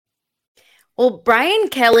Well, Brian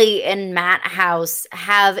Kelly and Matt House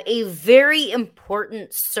have a very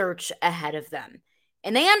important search ahead of them,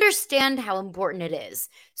 and they understand how important it is.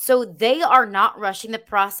 So they are not rushing the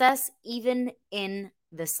process, even in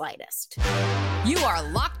the slightest. You are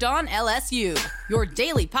Locked On LSU, your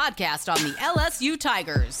daily podcast on the LSU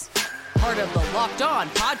Tigers. Part of the Locked On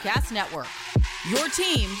Podcast Network. Your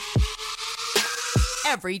team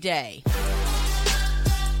every day.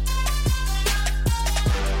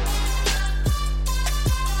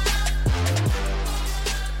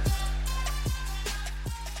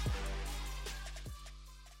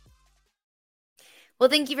 Well,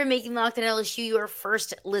 thank you for making Locked On LSU your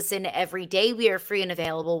first listen every day. We are free and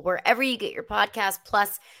available wherever you get your podcast.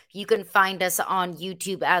 Plus, you can find us on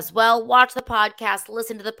YouTube as well. Watch the podcast,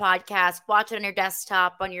 listen to the podcast, watch it on your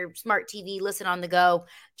desktop, on your smart TV, listen on the go.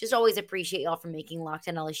 Just always appreciate y'all for making Locked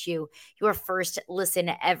On LSU your first listen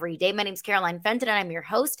every day. My name is Caroline Fenton, and I'm your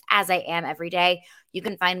host, as I am every day. You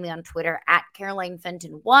can find me on Twitter at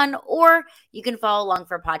CarolineFenton1, or you can follow along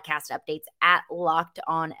for podcast updates at Locked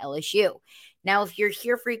On LSU. Now, if you're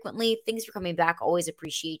here frequently, thanks for coming back. Always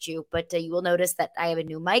appreciate you. But you will notice that I have a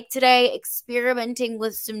new mic today, experimenting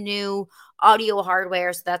with some new audio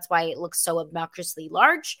hardware. So that's why it looks so obnoxiously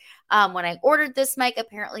large. When I ordered this mic,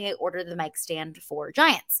 apparently I ordered the mic stand for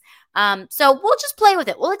Giants. So we'll just play with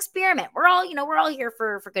it. We'll experiment. We're all here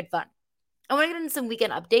for good fun. I want to get into some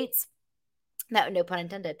weekend updates. No pun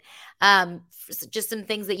intended. Just some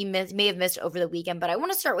things that you may have missed over the weekend. But I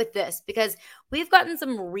want to start with this because we've gotten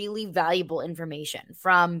some really valuable information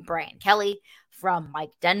from Brian Kelly, from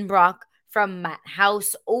Mike Denbrock, from Matt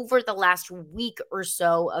House over the last week or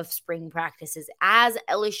so of spring practices as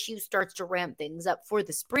LSU starts to ramp things up for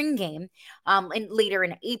the spring game and later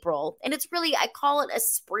in April. And it's really, I call it a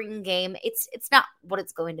spring game. It's not what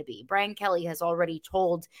it's going to be. Brian Kelly has already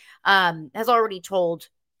told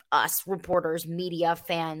us, reporters, media,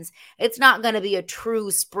 fans, it's not going to be a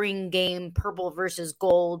true spring game, purple versus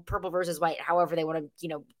gold, purple versus white, however they want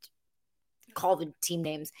to, call the team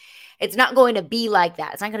names. It's not going to be like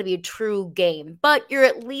that. It's not going to be a true game, but you're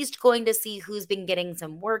at least going to see who's been getting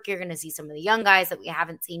some work. You're going to see some of the young guys that we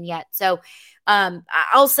haven't seen yet. So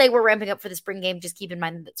I'll say we're ramping up for the spring game. Just keep in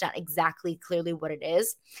mind that that's not exactly clearly what it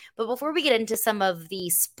is. But before we get into some of the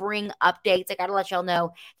spring updates, I got to let y'all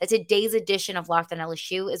know that today's edition of Locked On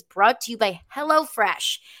LSU is brought to you by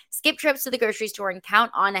HelloFresh. Skip trips to the grocery store and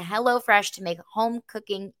count on a HelloFresh to make home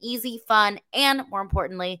cooking easy, fun, and more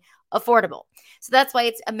importantly, affordable. So that's why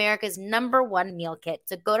it's America's #1 meal kit.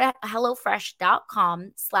 So go to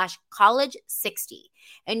HelloFresh.com/college60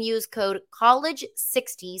 and use code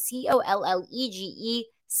college60, COLLEGE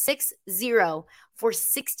 60 for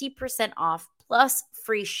 60% off plus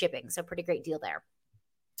free shipping. So pretty great deal there.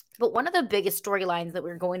 But one of the biggest storylines that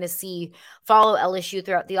we're going to see follow LSU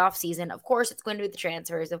throughout the offseason, of course, it's going to be the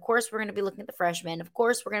transfers. Of course, we're going to be looking at the freshmen. Of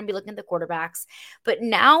course, we're going to be looking at the quarterbacks. But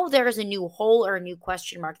now there's a new hole or a new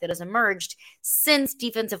question mark that has emerged since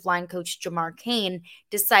defensive line coach Jamar Cain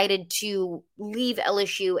decided to leave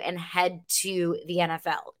LSU and head to the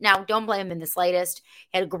NFL. Now, don't blame him in the slightest.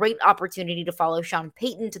 He had a great opportunity to follow Sean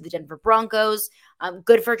Payton to the Denver Broncos.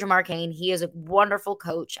 Good for Jamar Cain. He is a wonderful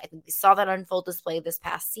coach. I think we saw that on full display this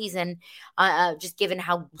past season, just given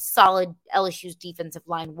how solid LSU's defensive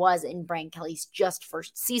line was in Brian Kelly's just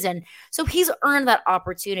first season. So he's earned that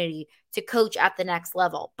opportunity to coach at the next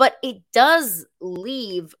level. But it does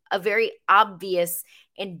leave a very obvious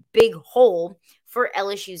and big hole for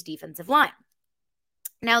LSU's defensive line.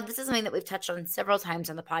 Now, this is something that we've touched on several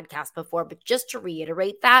times on the podcast before, but just to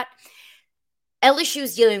reiterate that, LSU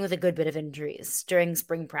is dealing with a good bit of injuries during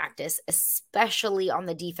spring practice, especially on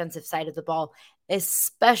the defensive side of the ball,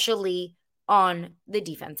 especially on the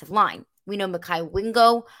defensive line. We know Mekhi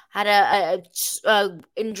Wingo had a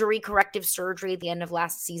injury corrective surgery at the end of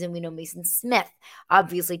last season. We know Mason Smith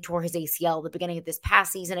obviously tore his ACL at the beginning of this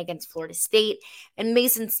past season against Florida State, and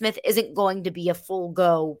Mason Smith isn't going to be a full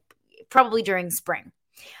go probably during spring.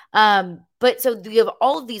 But so you have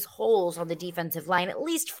all of these holes on the defensive line, at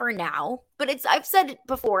least for now, but I've said it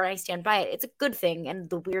before and I stand by it. It's a good thing in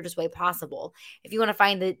the weirdest way possible. If you want to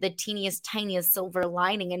find the teeniest, tiniest silver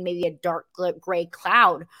lining and maybe a dark gray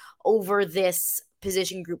cloud over this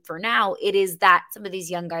position group for now, it is that some of these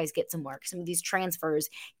young guys get some work. Some of these transfers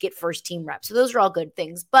get first team reps. So those are all good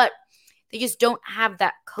things, but they just don't have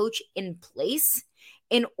that coach in place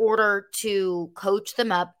in order to coach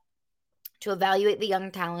them up, to evaluate the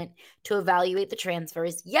young talent, to evaluate the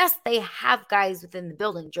transfers. Yes, they have guys within the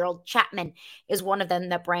building. Gerald Chapman is one of them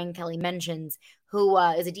that Brian Kelly mentions, who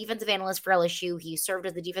is a defensive analyst for LSU. He served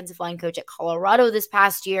as the defensive line coach at Colorado this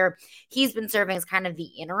past year. He's been serving as kind of the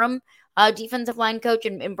interim defensive line coach.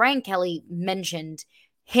 And Brian Kelly mentioned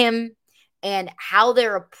him and how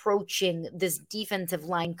they're approaching this defensive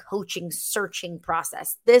line coaching searching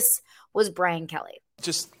process. This was Brian Kelly.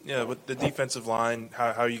 Just with the defensive line,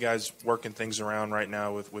 how are you guys working things around right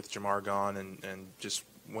now with Jamar gone, and just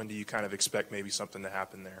when do you kind of expect maybe something to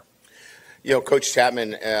happen there? Coach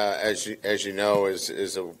Chapman, as you know,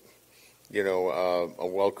 is a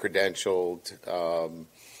well-credentialed,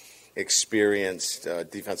 experienced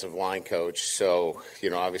defensive line coach. So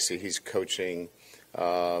obviously he's coaching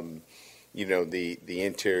the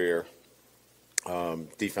interior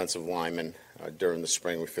defensive linemen during the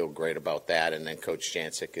spring. We feel great about that. And then Coach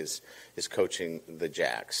Jancic is coaching the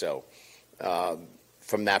Jack. So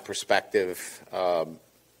from that perspective,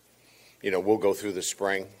 we'll go through the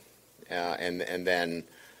spring. And then,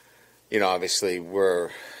 obviously we're,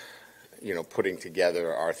 putting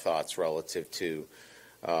together our thoughts relative to,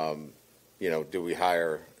 do we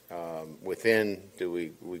hire within? Do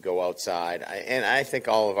we go outside? And I think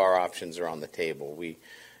all of our options are on the table. We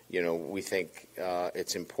think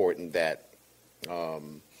it's important that,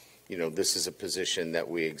 this is a position that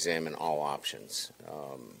we examine all options.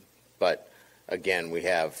 But again, we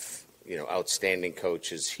have, outstanding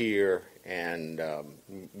coaches here, and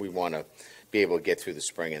we want to be able to get through the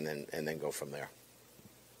spring and then go from there.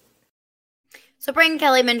 So Brian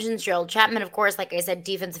Kelly mentions Gerald Chapman, of course, like I said,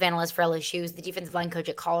 defensive analyst for LSU, is the defensive line coach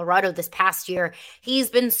at Colorado this past year. He's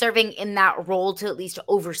been serving in that role to at least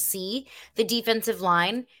oversee the defensive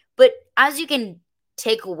line. But as you can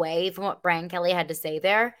take away from what Brian Kelly had to say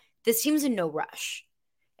there, this team's in no rush.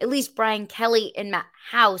 At least Brian Kelly and Matt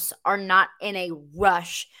House are not in a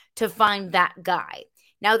rush to find that guy.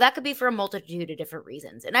 Now, that could be for a multitude of different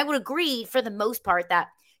reasons. And I would agree for the most part that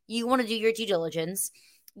you want to do your due diligence.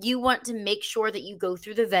 You want to make sure that you go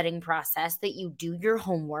through the vetting process, that you do your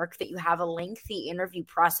homework, that you have a lengthy interview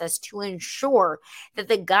process to ensure that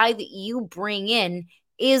the guy that you bring in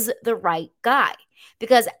is the right guy.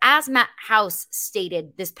 Because as Matt House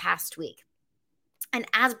stated this past week, and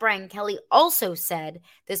as Brian Kelly also said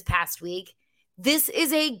this past week, this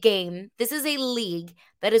is a game, this is a league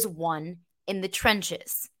that is won in the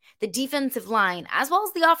trenches. The defensive line, as well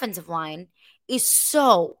as the offensive line, is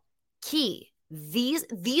so key.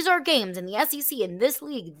 These are games in the SEC, in this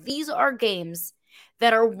league, these are games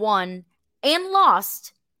that are won and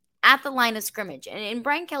lost at the line of scrimmage. And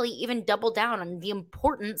Brian Kelly even doubled down on the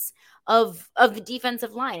importance of the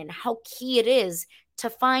defensive line and how key it is to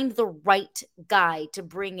find the right guy to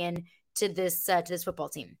bring in to this football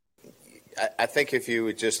team. I think if you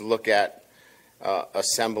would just look at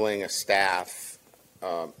assembling a staff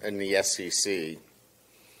in the SEC,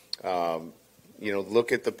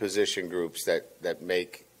 look at the position groups that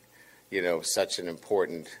make, such an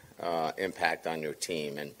important impact on your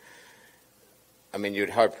team. And, I mean, you'd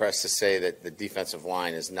hard-pressed to say that the defensive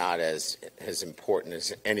line is not as important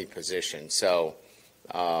as any position. So,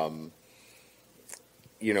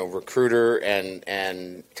 recruiter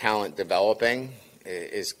and talent developing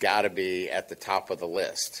is got to be at the top of the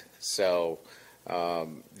list. So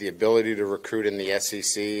the ability to recruit in the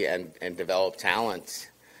SEC and develop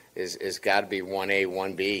talent is got to be 1A,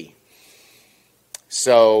 1B.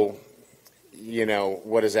 So,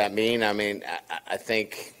 what does that mean? I mean, I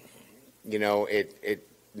think, it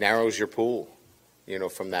narrows your pool,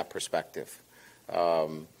 from that perspective.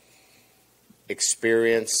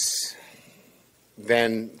 Experience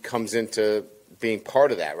then comes into being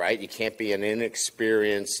part of that, right? You can't be an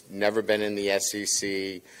inexperienced, never been in the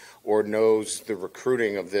SEC or knows the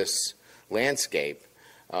recruiting of this landscape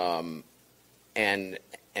and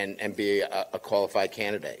be a qualified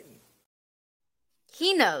candidate.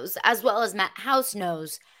 He knows, as well as Matt House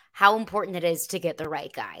knows, how important it is to get the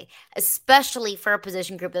right guy, especially for a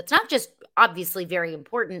position group that's not just obviously very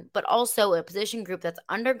important, but also a position group that's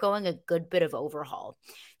undergoing a good bit of overhaul.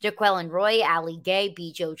 Jaquelin Roy, Ali Gay,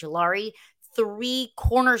 B.J. Ojulari, 3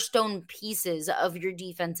 cornerstone pieces of your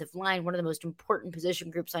defensive line, one of the most important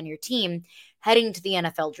position groups on your team, heading to the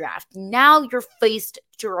NFL draft. Now you're faced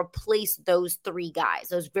to replace those three guys,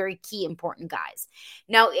 those very key important guys.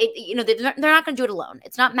 Now, they're not going to do it alone.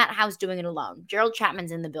 It's not Matt House doing it alone. Gerald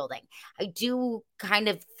Chapman's in the building. I do kind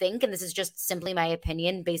of think, and this is just simply my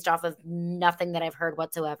opinion based off of nothing that I've heard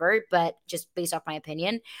whatsoever, but just based off my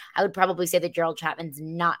opinion, I would probably say that Gerald Chapman's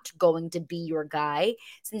not going to be your guy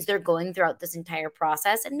since they're going throughout this entire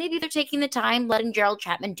process. And maybe they're taking the time, letting Gerald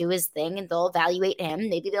Chapman do his thing, and they'll evaluate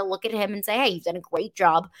him. Maybe they'll look at him and say, hey, you've done a great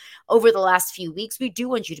job over the last few weeks. We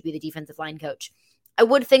do want you to be the defensive line coach. I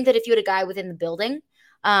would think that if you had a guy within the building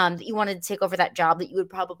that you wanted to take over that job, that you would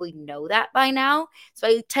probably know that by now. So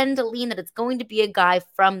I tend to lean that it's going to be a guy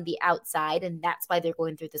from the outside, and that's why they're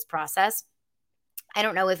going through this process. I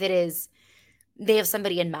don't know if it is they have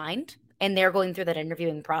somebody in mind and they're going through that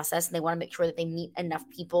interviewing process and they want to make sure that they meet enough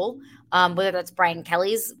people, whether that's Brian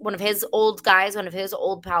Kelly's, one of his old guys, one of his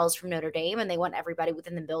old pals from Notre Dame, and they want everybody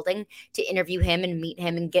within the building to interview him and meet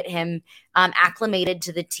him and get him acclimated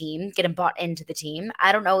to the team, get him bought into the team.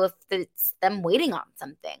 I don't know if it's them waiting on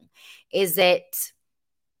something. Is it,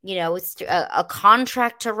 it's a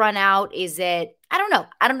contract to run out? Is it, I don't know.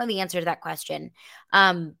 I don't know the answer to that question.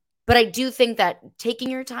 But I do think that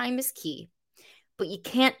taking your time is key. But you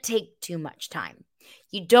can't take too much time.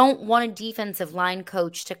 You don't want a defensive line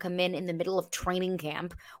coach to come in the middle of training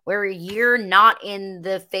camp where you're not in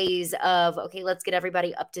the phase of, okay, let's get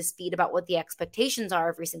everybody up to speed about what the expectations are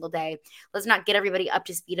every single day. Let's not get everybody up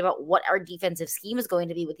to speed about what our defensive scheme is going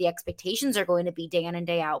to be, what the expectations are going to be day in and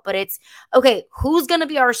day out. But it's, okay, who's going to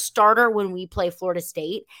be our starter when we play Florida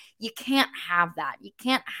State? You can't have that. You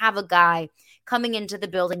can't have a guy coming into the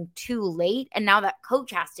building too late, and now that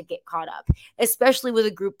coach has to get caught up, especially with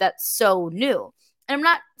a group that's so new. And I'm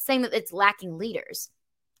not saying that it's lacking leaders.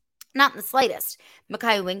 Not in the slightest.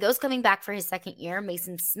 Mekhi Wingo's coming back for his second year.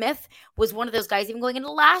 Mason Smith was one of those guys even going into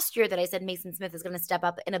last year that I said Mason Smith is going to step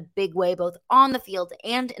up in a big way, both on the field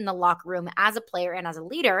and in the locker room as a player and as a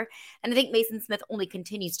leader. And I think Mason Smith only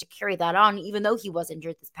continues to carry that on, even though he was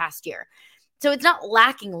injured this past year. So it's not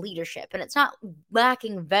lacking leadership and it's not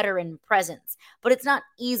lacking veteran presence, but it's not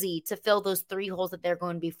easy to fill those three holes that they're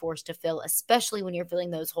going to be forced to fill, especially when you're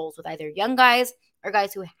filling those holes with either young guys or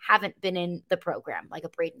guys who haven't been in the program, like a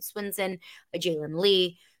Braden Swinson, a Jalen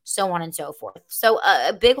Lee, so on and so forth. So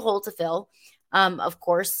a big hole to fill, of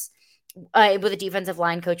course, with a defensive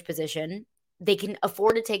line coach position. They can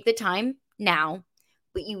afford to take the time now,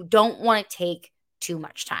 but you don't want to take too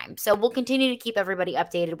much time. So we'll continue to keep everybody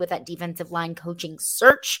updated with that defensive line coaching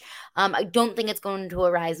search. I don't think it's going to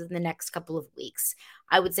arise in the next couple of weeks.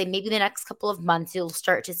 I would say maybe the next couple of months, you'll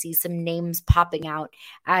start to see some names popping out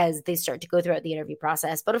as they start to go throughout the interview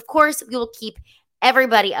process. But of course, we will keep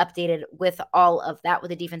everybody updated with all of that with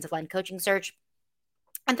the defensive line coaching search.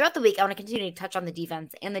 And throughout the week, I want to continue to touch on the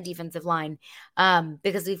defense and the defensive line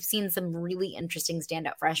because we've seen some really interesting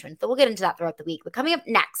standout freshmen. So we'll get into that throughout the week. But coming up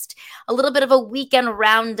next, a little bit of a weekend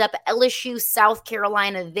roundup. LSU, South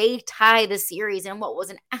Carolina, they tie the series in what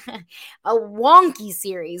was a wonky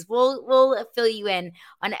series. We'll fill you in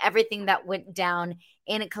on everything that went down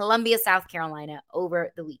in Columbia, South Carolina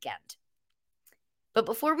over the weekend. But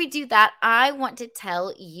before we do that, I want to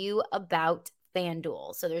tell you about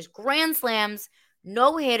FanDuel. So there's Grand Slams,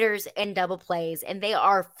 no hitters, and double plays, and they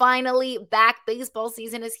are finally back. Baseball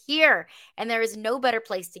season is here, and there is no better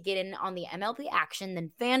place to get in on the MLB action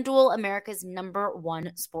than FanDuel, America's #1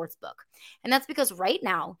 sportsbook. And that's because right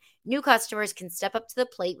now, new customers can step up to the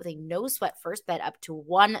plate with a no-sweat first bet up to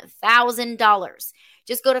 $1,000.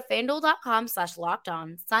 Just go to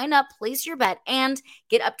FanDuel.com/lockedon, sign up, place your bet, and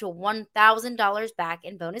get up to $1,000 back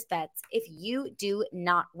in bonus bets if you do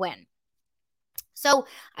not win. So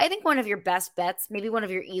I think one of your best bets, maybe one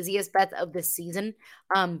of your easiest bets of this season,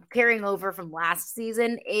 carrying over from last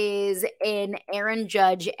season, is an Aaron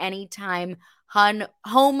Judge anytime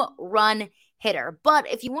home run hitter. But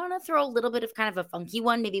if you want to throw a little bit of kind of a funky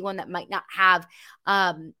one, maybe one that might not have,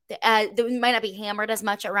 that might not be hammered as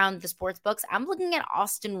much around the sports books, I'm looking at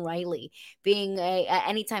Austin Riley being a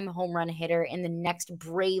anytime home run hitter in the next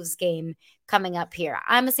Braves game coming up here.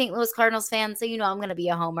 I'm a St. Louis Cardinals fan, so I'm going to be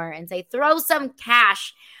a homer and say throw some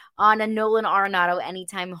cash on a Nolan Arenado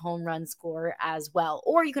anytime home run score as well.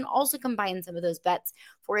 Or you can also combine some of those bets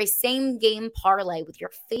for a same game parlay with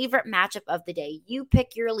your favorite matchup of the day. You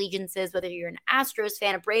pick your allegiances, whether you're an Astros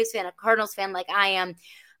fan, a Braves fan, a Cardinals fan like I am.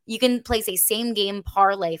 You can place a same game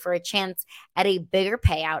parlay for a chance at a bigger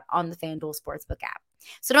payout on the FanDuel Sportsbook app.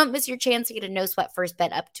 So don't miss your chance to get a no-sweat first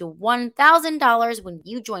bet up to $1,000 when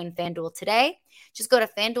you join FanDuel today. Just go to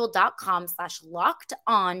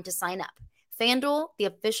FanDuel.com/lockedon to sign up. FanDuel, the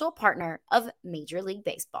official partner of Major League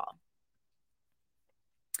Baseball.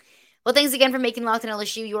 Well, thanks again for making Locked On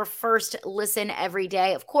LSU your first listen every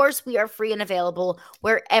day. Of course, we are free and available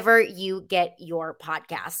wherever you get your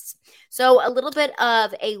podcasts. So, a little bit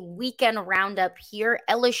of a weekend roundup here.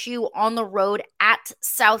 LSU on the road at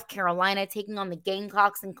South Carolina, taking on the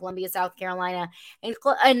Gamecocks in Columbia, South Carolina. And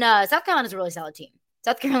South Carolina is a really solid team.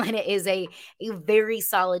 South Carolina is a very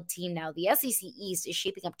solid team now. The SEC East is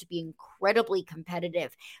shaping up to be incredibly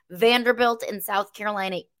competitive. Vanderbilt and South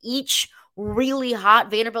Carolina each really hot.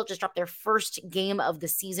 Vanderbilt just dropped their first game of the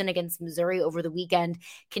season against Missouri over the weekend.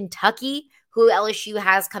 Kentucky, who LSU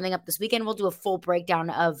has coming up this weekend, we'll do a full breakdown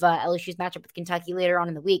of LSU's matchup with Kentucky later on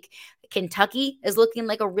in the week. Kentucky is looking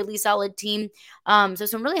like a really solid team. So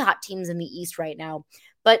some really hot teams in the East right now.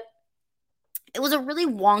 But it was a really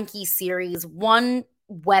wonky series. One,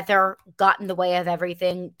 weather got in the way of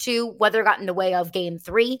everything. Two, weather got in the way of game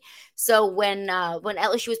 3. So when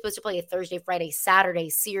LSU was supposed to play a Thursday, Friday, Saturday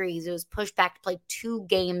series, it was pushed back to play 2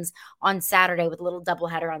 games on Saturday with a little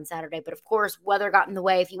doubleheader on Saturday. But of course, weather got in the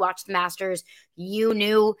way. If you watched the Masters, you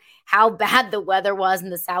knew how bad the weather was in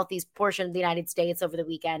the southeast portion of the United States over the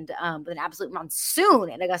weekend, with an absolute monsoon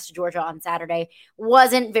in Augusta, Georgia on Saturday.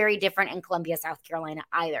 Wasn't very different in Columbia, South Carolina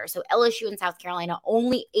either. So LSU and South Carolina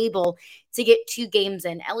only able to get 2 games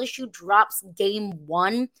in. LSU drops game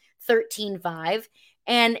 1, 13-5.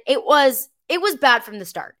 And it was bad from the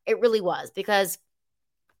start. It really was, because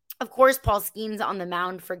of course, Paul Skeens on the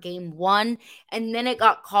mound for game 1, and then it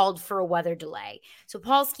got called for a weather delay. So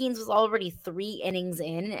Paul Skeens was already 3 innings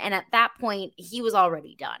in, and at that point, he was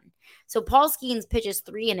already done. So Paul Skeens pitches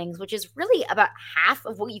 3 innings, which is really about half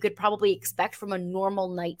of what you could probably expect from a normal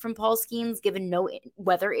night from Paul Skeens, given no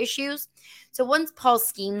weather issues. So once Paul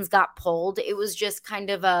Skeens got pulled, it was just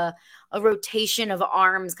kind of a rotation of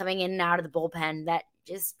arms coming in and out of the bullpen that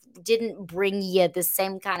just didn't bring you the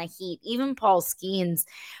same kind of heat. Even Paul Skeens,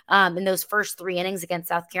 in those first 3 innings against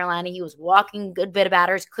South Carolina, he was walking a good bit of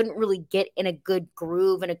batters, couldn't really get in a good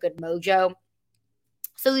groove and a good mojo.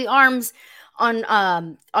 So the arms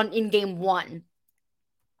on in game 1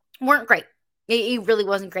 weren't great. It really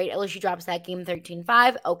wasn't great. LSU drops that game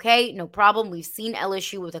 13-5. Okay, no problem. We've seen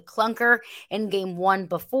LSU with a clunker in game 1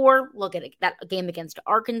 before. Look at that game against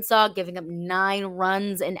Arkansas, giving up 9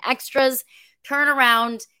 runs and extras. Turn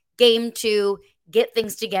around, game 2, get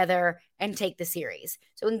things together, and take the series.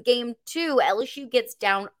 So in game 2, LSU gets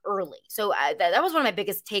down early. So that was one of my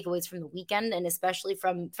biggest takeaways from the weekend, and especially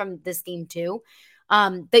from this game 2,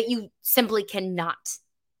 that you simply cannot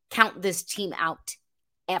count this team out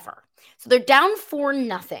ever. So they're down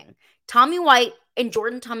 4-0. Tommy White and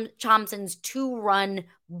Jordan Thompson's 2-run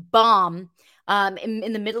bomb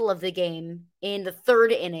in the middle of the game in the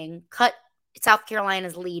 3rd inning cut South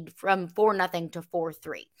Carolina's lead from 4-0 to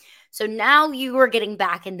 4-3. So now you are getting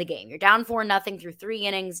back in the game. You're down 4-0 through 3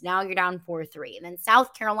 innings. Now you're down 4-3. And then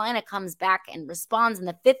South Carolina comes back and responds in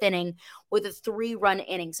the 5th inning with a 3-run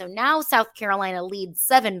inning. So now South Carolina leads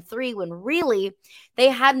 7-3 when really they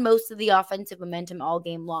had most of the offensive momentum all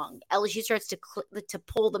game long. LSU starts to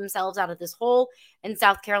pull themselves out of this hole, and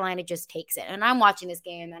South Carolina just takes it. And I'm watching this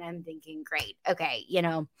game and I'm thinking, great, okay,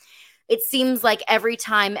 it seems like every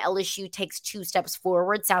time LSU takes 2 steps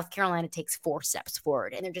forward, South Carolina takes 4 steps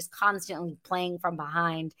forward, and they're just constantly playing from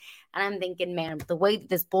behind. And I'm thinking, man, with the way that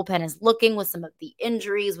this bullpen is looking, with some of the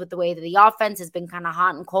injuries, with the way that the offense has been kind of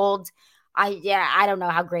hot and cold, I don't know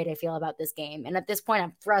how great I feel about this game. And at this point,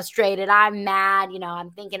 I'm frustrated. I'm mad.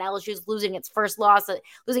 I'm thinking LSU's losing its first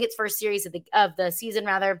series of the season,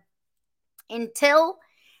 rather, until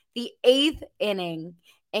the 8th inning,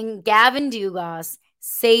 and Gavin Dugas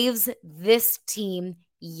saves this team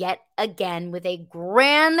yet again with a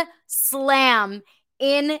grand slam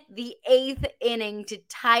in the 8th inning to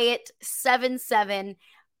tie it 7-7.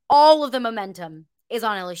 All of the momentum is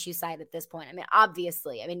on LSU side at this point.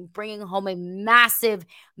 Obviously, bringing home a massive,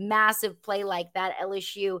 massive play like that,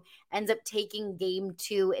 LSU ends up taking game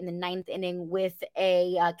 2 in the 9th inning with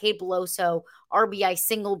a Cade Beloso RBI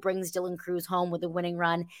single, brings Dylan Cruz home with a winning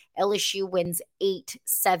run. LSU wins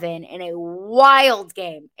 8-7 in a wild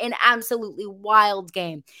game, an absolutely wild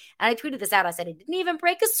game. And I tweeted this out. I said, it didn't even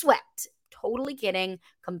break a sweat. Totally kidding.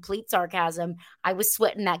 Complete sarcasm. I was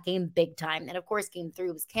sweating that game big time. And of course, game 3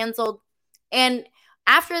 was canceled. And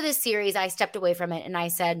after this series, I stepped away from it and I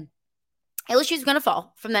said, LSU's going to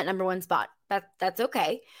fall from that number 1 spot. That's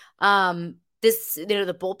okay. The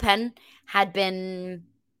bullpen had been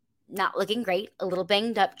not looking great, a little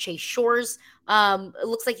banged up. Chase Shores, it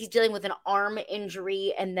looks like he's dealing with an arm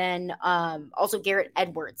injury. And then also Garrett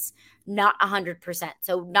Edwards, not 100%.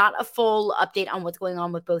 So not a full update on what's going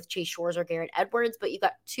on with both Chase Shores or Garrett Edwards, but you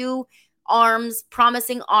got 2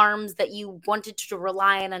 promising arms that you wanted to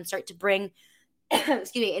rely on and start to bring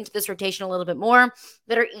excuse me, into this rotation a little bit more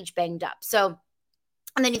that are each banged up. So,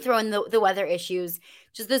 and then you throw in the weather issues,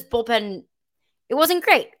 just this bullpen. It wasn't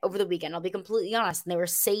great over the weekend, I'll be completely honest. And they were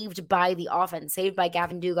saved by the offense, saved by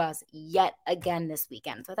Gavin Dugas yet again this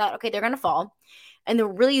weekend. So I thought, okay, they're going to fall. And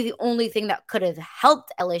the only thing that could have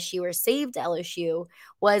helped LSU or saved LSU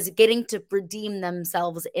was getting to redeem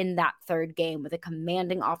themselves in that third game with a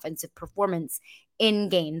commanding offensive performance in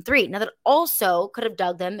game 3. Now, that also could have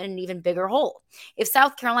dug them in an even bigger hole. If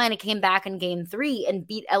South Carolina came back in game 3 and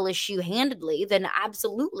beat LSU handedly, then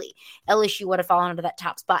absolutely LSU would have fallen into that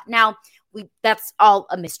top spot. Now, that's all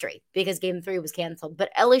a mystery because game 3 was canceled.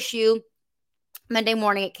 But LSU, Monday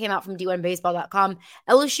morning, it came out from d1baseball.com.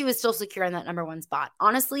 LSU is still secure in that number 1 spot.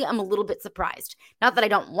 Honestly, I'm a little bit surprised. Not that I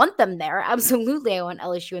don't want them there. Absolutely, I want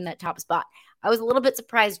LSU in that top spot. I was a little bit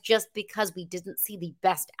surprised just because we didn't see the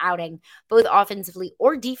best outing, both offensively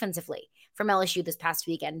or defensively, from LSU this past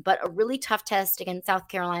weekend. But a really tough test against South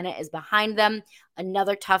Carolina is behind them.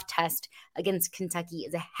 Another tough test against Kentucky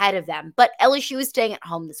is ahead of them. But LSU is staying at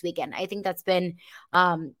home this weekend. I think that's been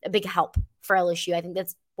a big help for LSU. I think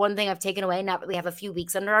that's one thing I've taken away now that we have a few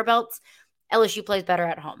weeks under our belts. LSU plays better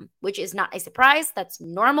at home, which is not a surprise. That's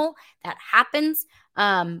normal. That happens.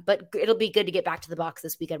 But it'll be good to get back to the box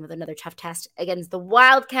this weekend with another tough test against the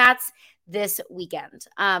Wildcats this weekend.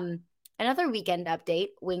 Another weekend update,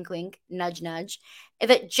 wink, wink, nudge, nudge. If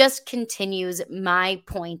it just continues my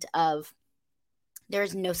point of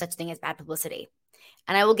there's no such thing as bad publicity.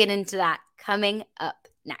 And I will get into that coming up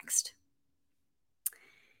next.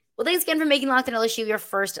 Well, thanks again for making Locked On LSU your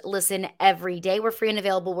first listen every day. We're free and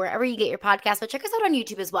available wherever you get your podcast, but check us out on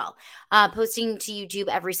YouTube as well. Posting to YouTube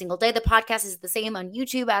every single day. The podcast is the same on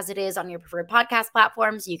YouTube as it is on your preferred podcast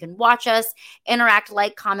platforms. You can watch us, interact,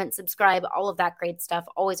 like, comment, subscribe, all of that great stuff.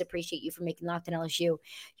 Always appreciate you for making Locked On LSU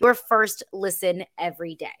your first listen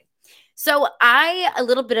every day. So a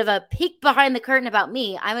little bit of a peek behind the curtain about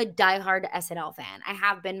me. I'm a diehard SNL fan. I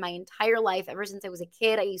have been my entire life. Ever since I was a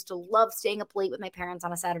kid, I used to love staying up late with my parents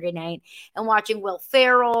on a Saturday night and watching Will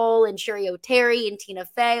Ferrell and Sherry O'Terry and Tina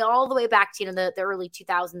Fey all the way back to the early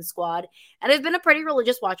 2000s squad. And I've been a pretty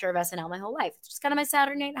religious watcher of SNL my whole life. It's just kind of my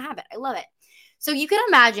Saturday night habit. I love it. So you can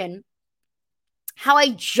imagine how I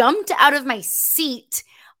jumped out of my seat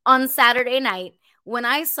on Saturday night when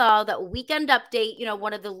I saw that Weekend Update,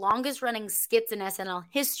 one of the longest running skits in SNL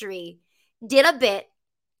history, did a bit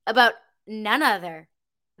about none other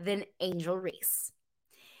than Angel Reese.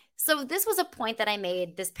 So this was a point that I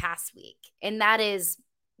made this past week, and that is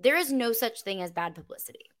there is no such thing as bad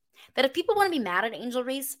publicity. That if people want to be mad at Angel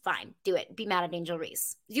Reese, fine, do it. Be mad at Angel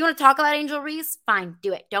Reese. If you want to talk about Angel Reese, fine,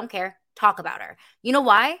 do it. Don't care. Talk about her. You know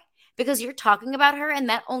why? Because you're talking about her, and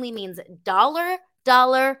that only means dollar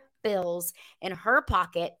bills in her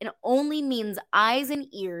pocket, and only means eyes and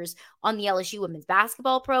ears on the LSU women's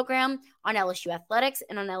basketball program, on LSU athletics,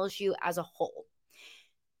 and on LSU as a whole.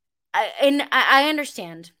 I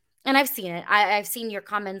understand, and I've seen it. I've seen your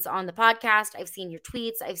comments on the podcast. I've seen your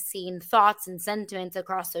tweets. I've seen thoughts and sentiments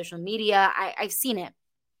across social media. I've seen it.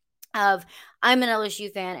 I'm an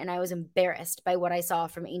LSU fan, and I was embarrassed by what I saw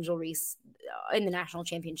from Angel Reese in the national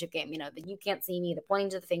championship game. The you can't see me, the pointing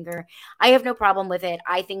to the finger. I have no problem with it.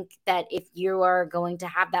 I think that if you are going to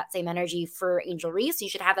have that same energy for Angel Reese, you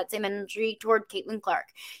should have that same energy toward Caitlin Clark.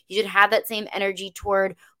 You should have that same energy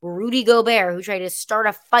toward Rudy Gobert, who tried to start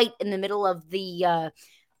a fight in the middle of the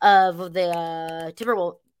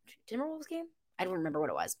Timberwolves game. I don't remember what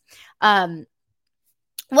it was.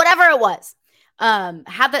 Whatever it was.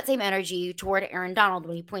 Have that same energy toward Aaron Donald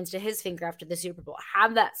when he points to his finger after the Super Bowl.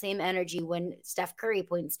 Have that same energy when Steph Curry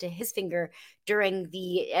points to his finger during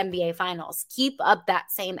the NBA Finals. Keep up that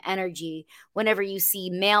same energy whenever you see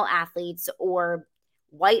male athletes or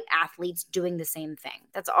white athletes doing the same thing.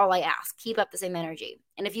 That's all I ask. Keep up the same energy.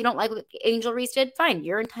 And if you don't like what Angel Reese did, fine.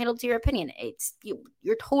 You're entitled to your opinion.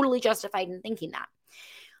 You're totally justified in thinking that.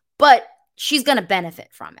 But she's going to benefit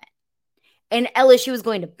from it. And LSU is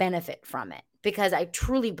going to benefit from it, because I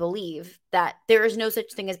truly believe that there is no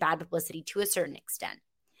such thing as bad publicity to a certain extent.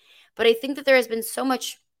 But I think that there has been so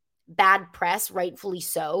much bad press, rightfully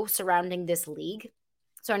so, surrounding this league,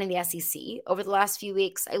 surrounding the SEC over the last few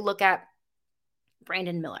weeks. I look at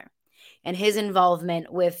Brandon Miller and his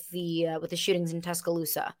involvement with the shootings in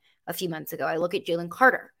Tuscaloosa a few months ago. I look at Jalen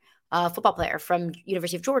Carter, a football player from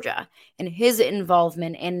University of Georgia, and his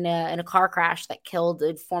involvement in a car crash that killed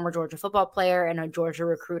a former Georgia football player and a Georgia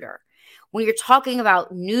recruiter. When you're talking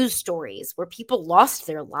about news stories where people lost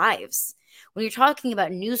their lives, when you're talking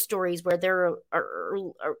about news stories where there are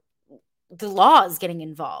the law is getting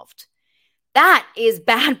involved, that is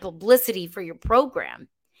bad publicity for your program.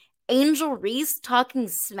 Angel Reese talking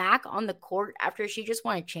smack on the court after she just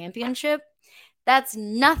won a championship, that's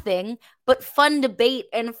nothing but fun debate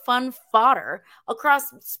and fun fodder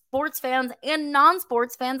across sports fans and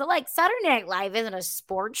non-sports fans alike. Saturday Night Live isn't a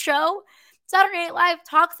sports show. Saturday Night Live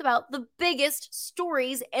talks about the biggest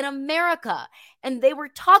stories in America. And they were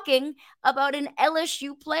talking about an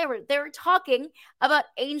LSU player. They were talking about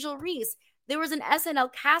Angel Reese. There was an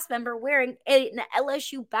SNL cast member wearing an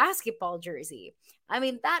LSU basketball jersey. I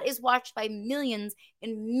mean, that is watched by millions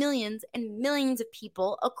and millions and millions of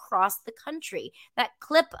people across the country. That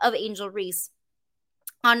clip of Angel Reese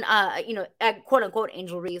on, quote unquote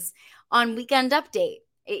Angel Reese on Weekend Update,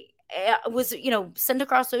 it was, sent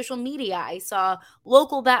across social media. I saw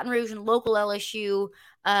local Baton Rouge and local LSU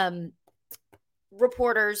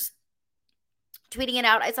reporters tweeting it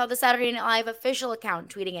out. I saw the Saturday Night Live official account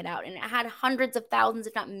tweeting it out, and it had hundreds of thousands,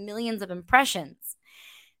 if not millions of impressions.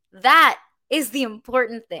 That is the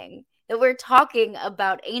important thing, that we're talking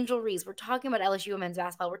about Angel Reese. We're talking about LSU women's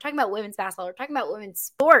basketball. We're talking about women's basketball. We're talking about women's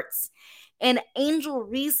sports. And Angel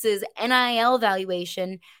Reese's NIL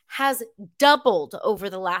valuation has doubled over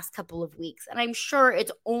the last couple of weeks. And I'm sure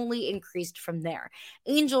it's only increased from there.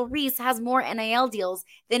 Angel Reese has more NIL deals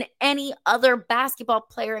than any other basketball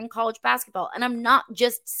player in college basketball. And I'm not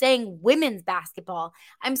just saying women's basketball.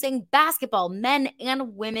 I'm saying basketball, men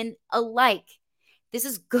and women alike. This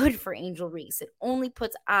is good for Angel Reese. It only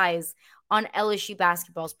puts eyes on LSU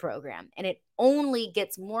basketball's program, and it only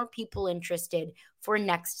gets more people interested for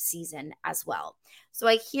next season as well. So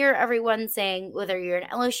I hear everyone saying, whether you're an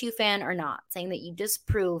LSU fan or not, saying that you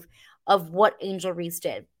disapprove of what Angel Reese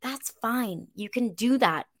did. That's fine. You can do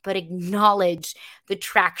that, but acknowledge the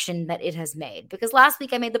traction that it has made. Because last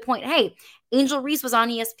week I made the point, hey, Angel Reese was on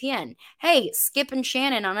ESPN. Hey, Skip and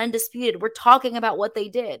Shannon on Undisputed, we're talking about what they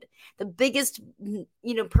did. The biggest,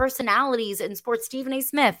 personalities in sports, Stephen A.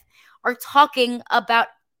 Smith, are talking about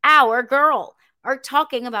our girl, are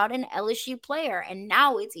talking about an LSU player. And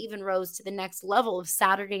now it's even rose to the next level of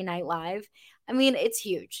Saturday Night Live. I mean, it's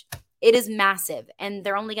huge. It is massive, and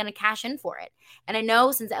they're only going to cash in for it. And I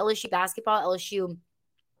know since LSU basketball, LSU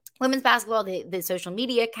women's basketball, the social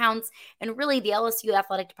media accounts, and really the LSU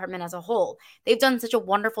athletic department as a whole, they've done such a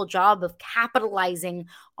wonderful job of capitalizing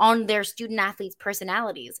on their student athletes'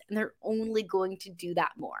 personalities, and they're only going to do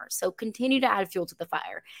that more. So continue to add fuel to the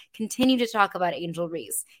fire. Continue to talk about Angel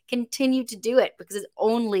Reese. Continue to do it, because it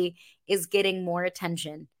only is getting more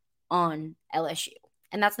attention on LSU.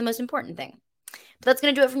 And that's the most important thing. But that's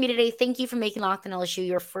going to do it for me today. Thank you for making Locked On LSU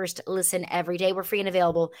your first listen every day. We're free and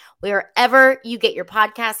available wherever you get your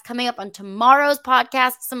podcasts. Coming up on tomorrow's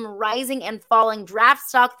podcast, some rising and falling draft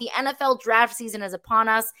stock. The NFL draft season is upon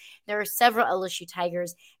us. There are several LSU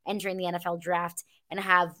Tigers entering the NFL draft and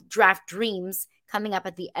have draft dreams coming up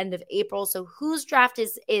at the end of April. So whose draft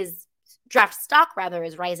draft stock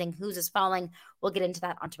is rising, whose is falling? We'll get into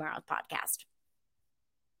that on tomorrow's podcast.